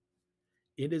us.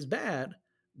 It is bad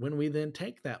when we then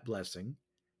take that blessing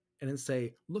and then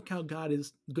say, look how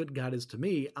good God is to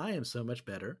me. I am so much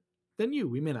better than you.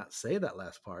 We may not say that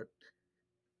last part,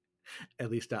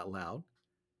 at least out loud,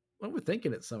 when we're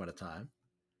thinking it some of the time.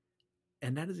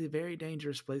 And that is a very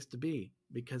dangerous place to be,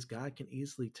 because God can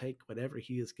easily take whatever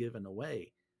he has given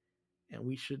away. And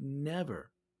we should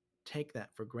never take that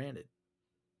for granted.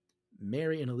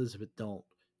 Mary and Elizabeth don't,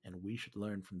 and we should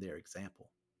learn from their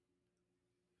example.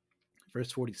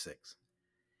 Verse 46.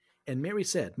 And Mary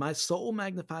said, My soul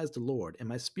magnifies the Lord, and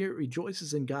my spirit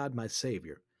rejoices in God my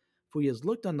Savior. For he has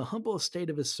looked on the humble estate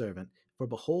of his servant. For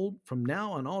behold, from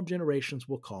now on all generations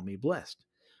will call me blessed.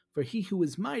 For he who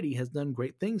is mighty has done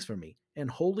great things for me, and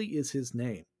holy is his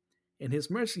name. And his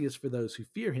mercy is for those who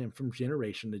fear him from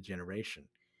generation to generation.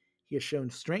 He has shown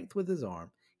strength with his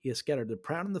arm. He has scattered the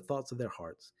proud in the thoughts of their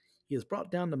hearts. He has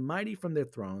brought down the mighty from their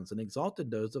thrones and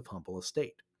exalted those of humble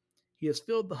estate. He has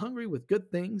filled the hungry with good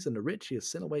things, and the rich he has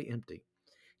sent away empty.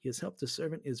 He has helped his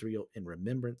servant Israel in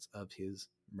remembrance of his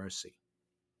mercy,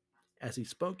 as he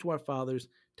spoke to our fathers,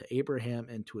 to Abraham,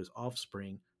 and to his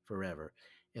offspring forever.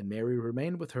 And Mary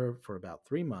remained with her for about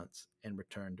 3 months and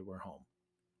returned to her home.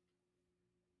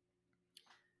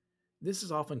 This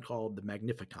is often called the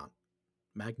Magnificat.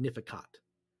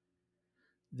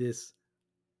 This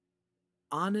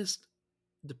honest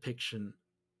depiction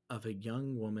of a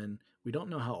young woman. We don't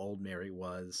know how old Mary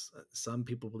was. Some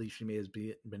people believe she may have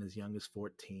been as young as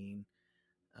 14,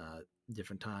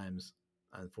 different times,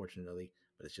 unfortunately,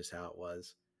 but it's just how it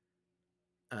was.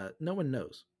 No one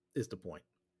knows, is the point.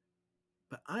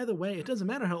 But either way, it doesn't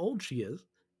matter how old she is.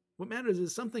 What matters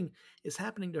is something is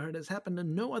happening to her that's happened to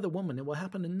no other woman and will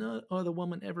happen to no other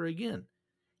woman ever again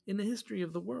in the history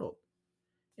of the world.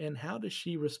 And how does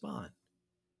she respond?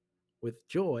 With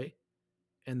joy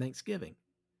and thanksgiving,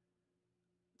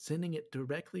 sending it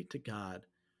directly to God,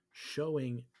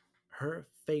 showing her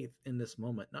faith in this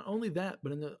moment. Not only that,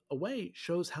 but in a way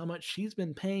shows how much she's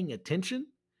been paying attention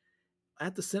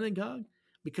at the synagogue,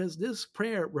 because this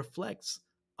prayer reflects,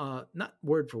 not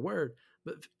word for word,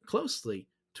 but closely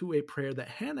to a prayer that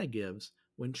Hannah gives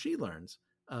when she learns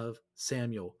of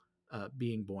Samuel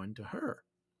being born to her.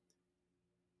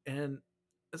 And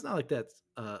it's not like that's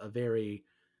a very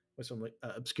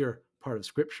obscure part of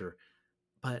scripture,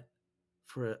 but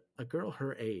for a girl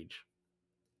her age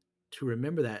to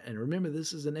remember that, and remember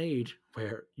this is an age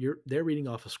where they're reading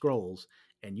off of scrolls,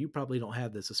 and you probably don't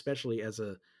have this, especially as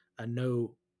a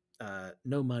no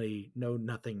money, no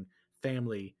nothing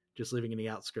family just living in the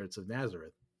outskirts of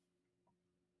Nazareth.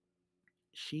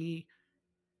 She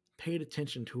paid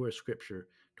attention to her scripture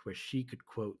to where she could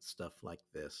quote stuff like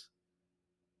this.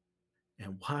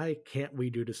 And why can't we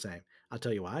do the same? I'll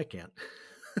tell you why I can't.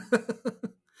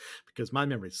 Because my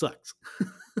memory sucks.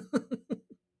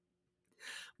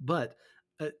 But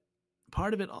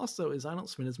part of it also is I don't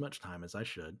spend as much time as I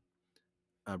should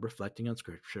reflecting on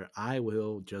scripture. I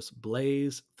will just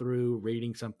blaze through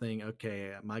reading something.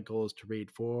 Okay, my goal is to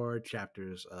read 4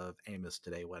 chapters of Amos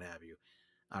today, what have you.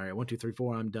 All right, 1, 2, 3,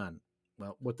 4, I'm done.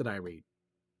 Well, what did I read?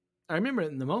 I remember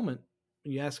in the moment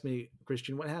when you asked me,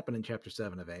 Christian, what happened in chapter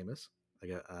 7 of Amos? I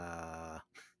go,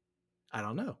 I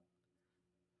don't know.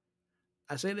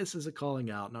 I say this as a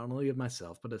calling out, not only of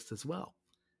myself, but us as well.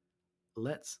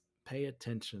 Let's pay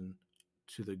attention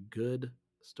to the good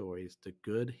stories, the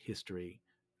good history,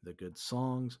 the good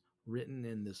songs written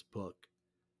in this book.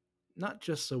 Not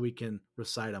just so we can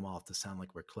recite them off to sound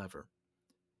like we're clever,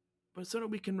 but so that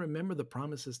we can remember the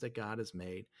promises that God has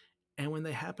made. And when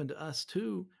they happen to us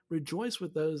too, rejoice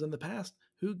with those in the past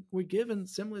who were given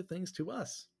similar things to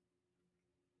us.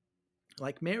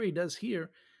 Like Mary does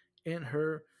here in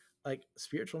her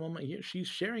spiritual moment here. She's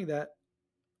sharing that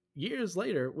years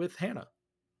later with Hannah.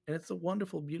 And it's a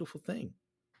wonderful, beautiful thing.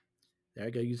 There I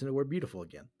go, using the word beautiful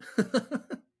again.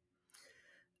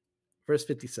 Verse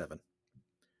 57.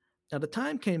 Now the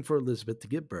time came for Elizabeth to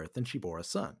give birth, and she bore a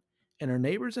son. And her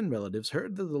neighbors and relatives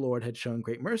heard that the Lord had shown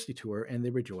great mercy to her, and they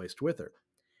rejoiced with her.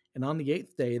 And on the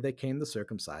 8th day they came to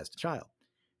circumcise the child.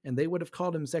 And they would have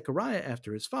called him Zechariah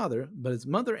after his father, but his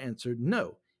mother answered,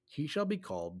 No, he shall be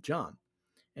called John.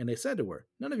 And they said to her,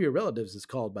 None of your relatives is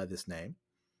called by this name.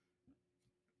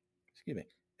 Excuse me.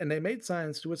 And they made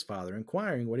signs to his father,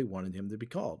 inquiring what he wanted him to be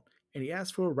called. And he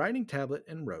asked for a writing tablet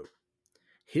and wrote,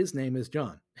 His name is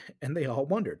John. And they all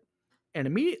wondered. And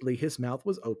immediately his mouth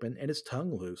was open and his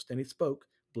tongue loosed, and he spoke,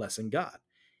 blessing God.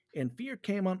 And fear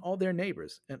came on all their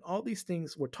neighbors, and all these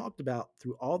things were talked about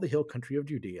through all the hill country of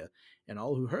Judea, and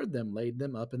all who heard them laid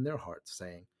them up in their hearts,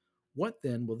 saying, What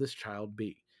then will this child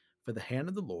be? For the hand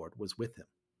of the Lord was with him.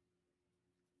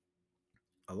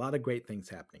 A lot of great things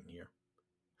happening here.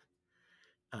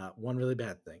 One really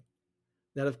bad thing.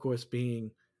 That, of course,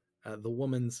 being the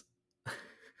woman's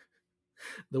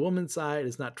side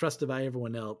is not trusted by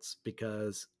everyone else,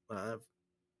 because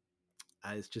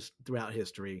it's just throughout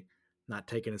history not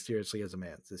taken as seriously as a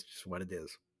man's. It's just what it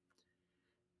is.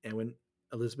 And when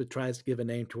Elizabeth tries to give a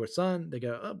name to her son, they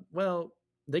go, oh, well,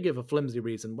 they give a flimsy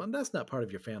reason. Well, that's not part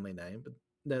of your family name,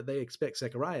 but they expect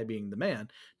Zechariah, being the man,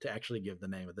 to actually give the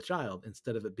name of the child,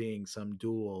 instead of it being some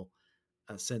dual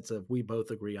sense of we both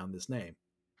agree on this name.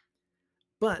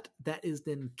 But that is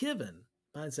then given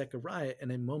by Zechariah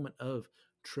in a moment of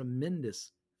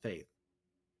tremendous faith,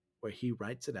 where he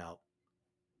writes it out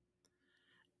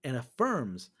and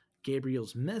affirms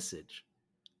Gabriel's message.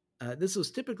 This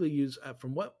was typically used,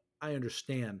 from what I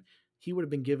understand, he would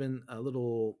have been given a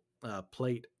little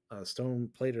plate, a stone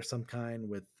plate or some kind,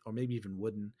 with, or maybe even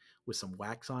wooden, with some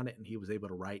wax on it, and he was able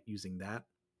to write using that.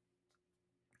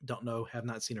 Don't know, have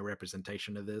not seen a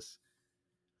representation of this,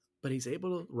 but he's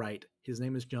able to write, his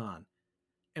name is John.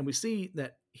 And we see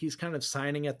that he's kind of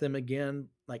signing at them again,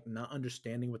 like not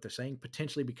understanding what they're saying,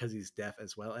 potentially because he's deaf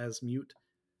as well as mute.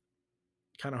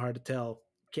 Kind of hard to tell.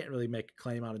 Can't really make a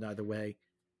claim on it either way.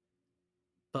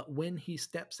 But when he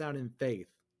steps out in faith,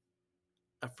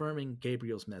 affirming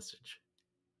Gabriel's message,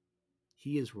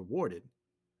 he is rewarded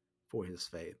for his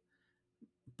faith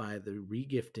by the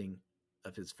regifting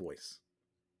of his voice,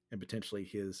 and potentially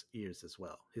his ears as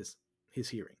well, his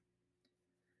hearing.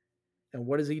 And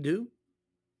what does he do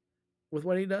with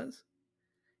what he does?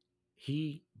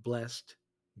 He blessed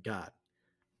God.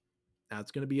 Now,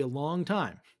 it's going to be a long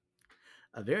time,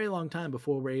 a very long time,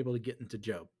 before we're able to get into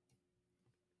Job.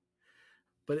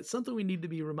 But it's something we need to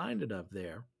be reminded of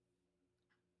there,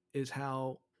 is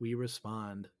how we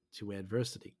respond to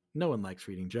adversity. No one likes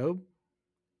reading Job.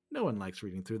 No one likes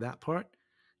reading through that part.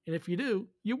 And if you do,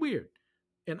 you're weird.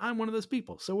 And I'm one of those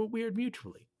people, so we're weird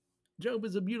mutually. Job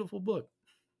is a beautiful book.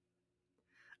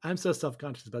 I'm so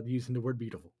self-conscious about using the word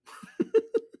beautiful.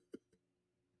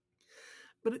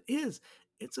 But it is.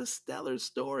 It's a stellar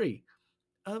story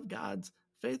of God's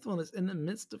faithfulness in the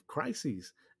midst of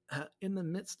crises, in the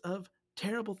midst of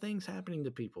terrible things happening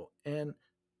to people. And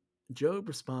Job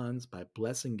responds by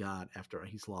blessing God after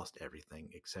he's lost everything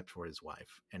except for his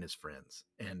wife and his friends.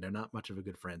 And they're not much of a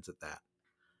good friends at that.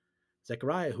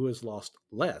 Zechariah, who has lost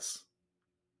less,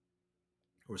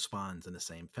 responds in the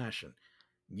same fashion.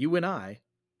 You and I,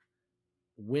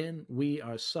 when we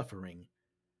are suffering,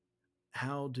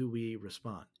 how do we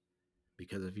respond?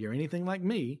 Because if you're anything like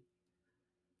me,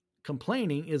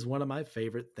 complaining is one of my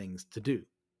favorite things to do.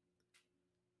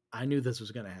 I knew this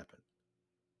was going to happen.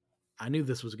 I knew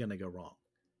this was going to go wrong.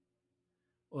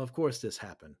 Well, of course, this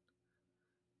happened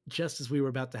just as we were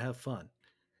about to have fun.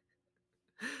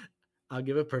 I'll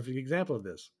give a perfect example of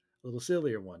this, a little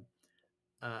sillier one.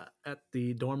 At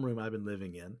the dorm room I've been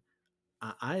living in,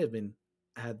 I have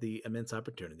had the immense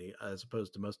opportunity, as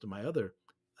opposed to most of my other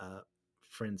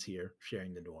friends here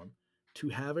sharing the dorm, to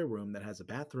have a room that has a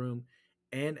bathroom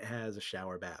and has a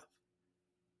shower bath.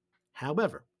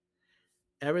 However,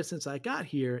 ever since I got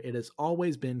here, it has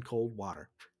always been cold water.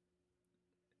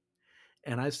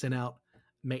 And I've sent out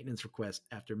maintenance request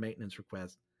after maintenance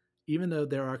request, even though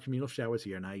there are communal showers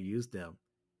here and I use them,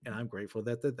 and I'm grateful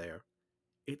that they're there.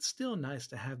 It's still nice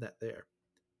to have that there.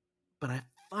 But I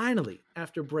finally,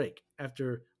 after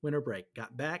winter break,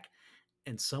 got back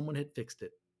and someone had fixed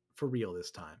it for real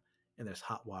this time. And there's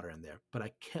hot water in there. But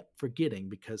I kept forgetting,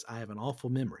 because I have an awful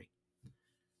memory,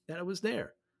 that it was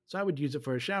there. So I would use it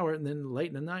for a shower, and then late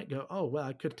in the night go, oh, well,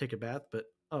 I could take a bath, but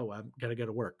I've got to go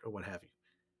to work or what have you.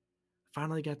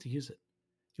 Finally got to use it.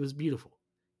 It was beautiful.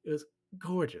 It was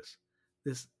gorgeous.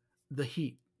 The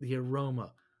heat, the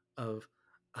aroma of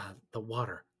the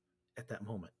water at that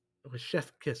moment. It was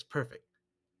chef kiss perfect.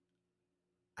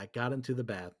 I got into the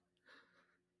bath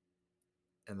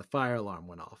and the fire alarm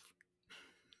went off.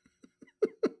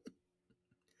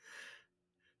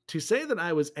 To say that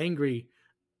I was angry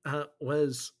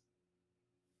that's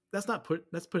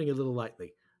putting it a little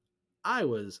lightly. I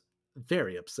was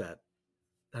very upset.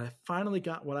 And I finally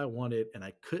got what I wanted, and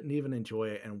I couldn't even enjoy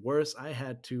it. And worse, I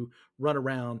had to run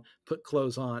around, put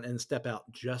clothes on, and step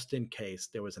out just in case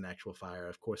there was an actual fire.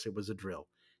 Of course, it was a drill.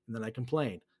 And then I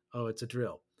complained, oh, it's a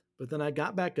drill. But then I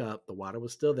got back up. The water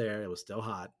was still there. It was still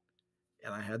hot.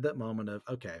 And I had that moment of,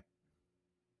 okay,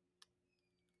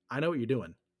 I know what you're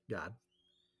doing, God.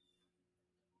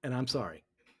 And I'm sorry.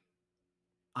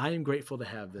 I am grateful to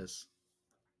have this.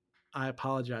 I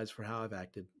apologize for how I've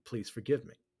acted. Please forgive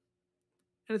me.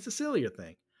 And it's a sillier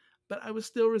thing, but I was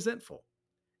still resentful.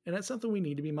 And that's something we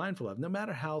need to be mindful of. No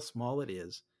matter how small it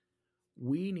is,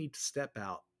 we need to step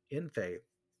out in faith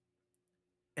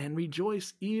and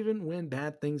rejoice even when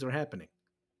bad things are happening.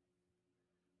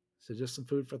 So just some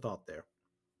food for thought there.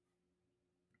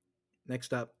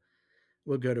 Next up,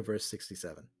 we'll go to verse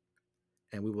 67,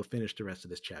 and we will finish the rest of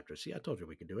this chapter. See, I told you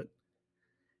we could do it.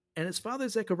 And his father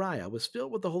Zechariah was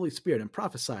filled with the Holy Spirit and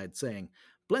prophesied, saying,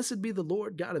 Blessed be the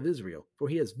Lord God of Israel, for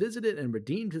he has visited and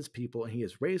redeemed his people, and he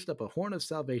has raised up a horn of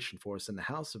salvation for us in the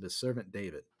house of his servant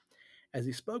David, as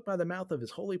he spoke by the mouth of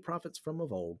his holy prophets from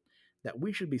of old, that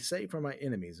we should be saved from our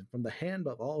enemies and from the hand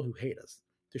of all who hate us,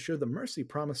 to show the mercy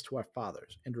promised to our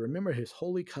fathers, and to remember his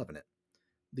holy covenant,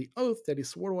 the oath that he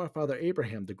swore to our father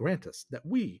Abraham to grant us, that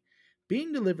we,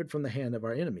 being delivered from the hand of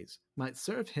our enemies, might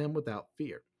serve him without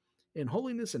fear, in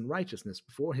holiness and righteousness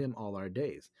before him all our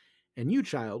days. And you,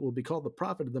 child, will be called the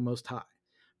prophet of the Most High,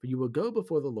 for you will go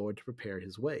before the Lord to prepare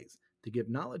his ways, to give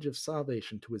knowledge of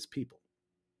salvation to his people,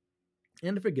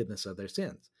 and the forgiveness of their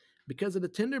sins, because of the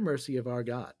tender mercy of our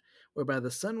God, whereby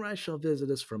the sunrise shall visit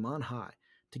us from on high,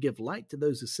 to give light to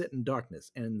those who sit in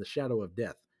darkness and in the shadow of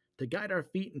death, to guide our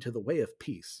feet into the way of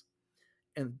peace.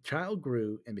 And the child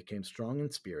grew and became strong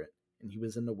in spirit, and he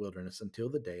was in the wilderness until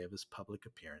the day of his public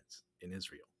appearance in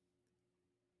Israel.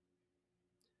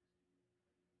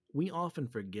 We often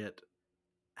forget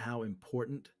how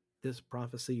important this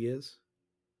prophecy is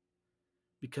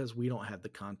because we don't have the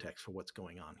context for what's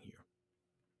going on here.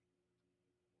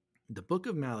 The book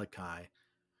of Malachi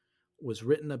was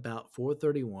written about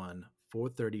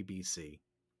 430 BC,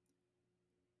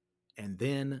 and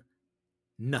then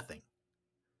nothing.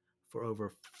 For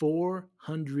over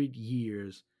 400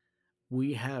 years,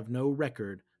 we have no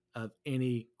record of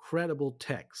any credible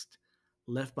text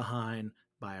left behind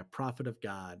by a prophet of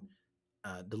God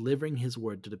delivering his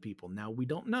word to the people. Now, we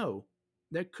don't know.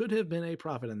 There could have been a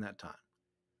prophet in that time.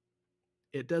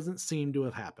 It doesn't seem to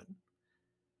have happened.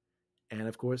 And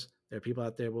of course, there are people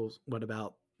out there, well, what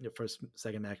about the first,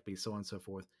 second Maccabees, so on and so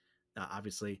forth. Now,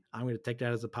 obviously, I'm going to take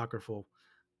that as apocryphal.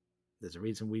 There's a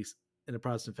reason we in the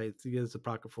Protestant faith see it as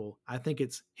apocryphal. I think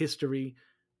it's history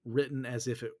written as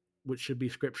if it should be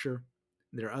scripture.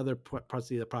 There are other parts of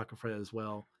the apocrypha as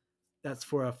well. That's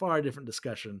for a far different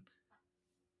discussion.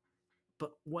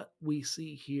 But what we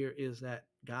see here is that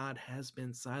God has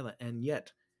been silent and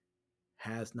yet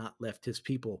has not left his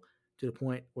people, to the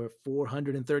point where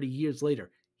 430 years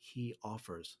later, he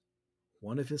offers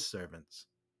one of his servants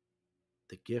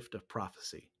the gift of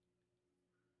prophecy,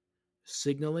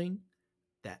 signaling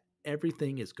that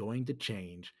everything is going to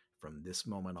change from this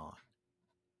moment on.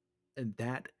 And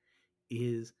that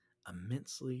is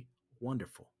immensely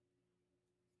wonderful.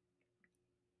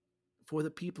 For the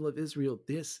people of Israel,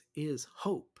 this is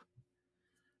hope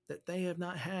that they have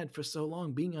not had for so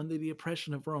long, being under the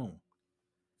oppression of Rome.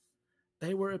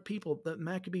 They were a people, the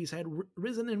Maccabees had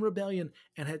risen in rebellion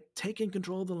and had taken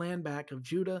control of the land back of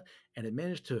Judah and had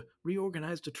managed to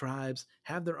reorganize the tribes,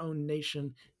 have their own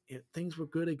nation. Things were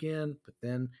good again, but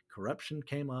then corruption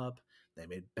came up. They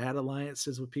made bad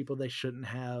alliances with people they shouldn't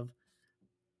have.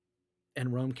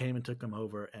 And Rome came and took them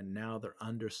over, and now they're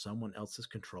under someone else's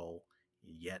control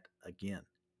yet again.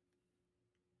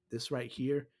 This right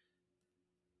here,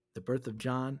 the birth of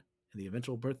John and the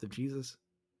eventual birth of Jesus,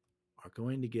 are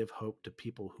going to give hope to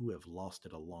people who have lost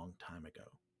it a long time ago,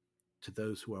 to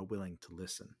those who are willing to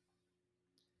listen.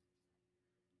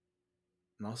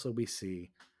 And also we see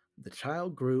the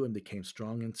child grew and became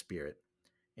strong in spirit,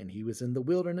 and he was in the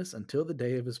wilderness until the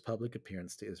day of his public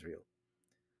appearance to Israel.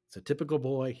 It's a typical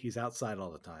boy. He's outside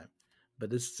all the time, but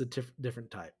this is a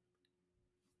different type.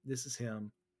 This is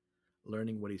him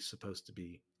learning what he's supposed to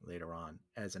be later on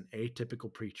as an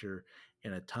atypical preacher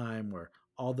in a time where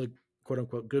all the quote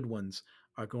unquote good ones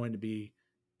are going to be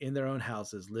in their own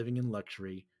houses, living in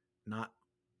luxury, not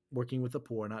working with the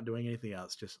poor, not doing anything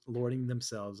else, just lording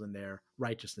themselves and their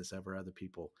righteousness over other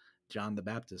people. John the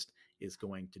Baptist is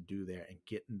going to do there and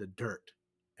get in the dirt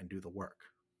and do the work.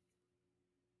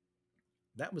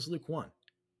 That was Luke 1.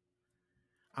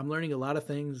 I'm learning a lot of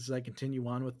things as I continue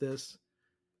on with this,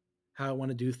 how I want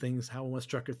to do things, how I want to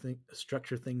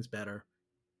structure things better.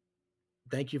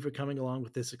 Thank you for coming along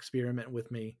with this experiment with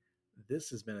me.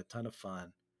 This has been a ton of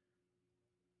fun.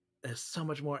 There's so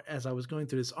much more as I was going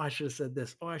through this. Oh, I should have said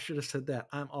this. Oh, I should have said that.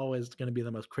 I'm always going to be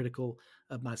the most critical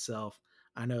of myself.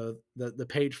 I know the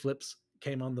page flips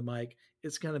came on the mic.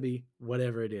 It's going to be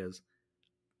whatever it is.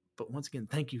 But once again,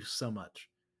 thank you so much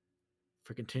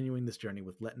for continuing this journey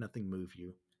with Let Nothing Move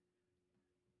You.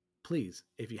 Please,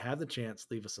 if you have the chance,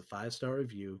 leave us a 5-star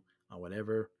review on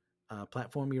whatever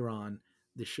platform you're on.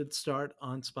 This should start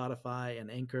on Spotify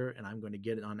and Anchor, and I'm going to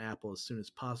get it on Apple as soon as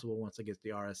possible once I get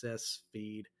the RSS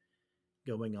feed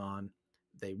going on.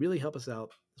 They really help us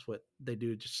out. That's what they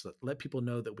do, just to let people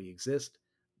know that we exist.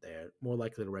 They're more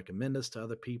likely to recommend us to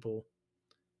other people.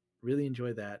 Really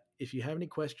enjoy that. If you have any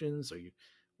questions or you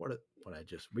want to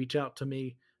just reach out to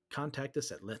me, contact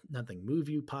us at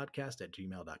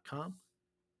letnothingmoveyoupodcast@gmail.com.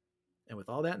 And with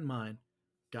all that in mind,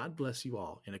 God bless you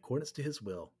all in accordance to his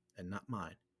will and not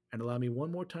mine. And allow me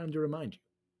one more time to remind you,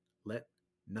 let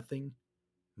nothing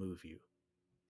move you.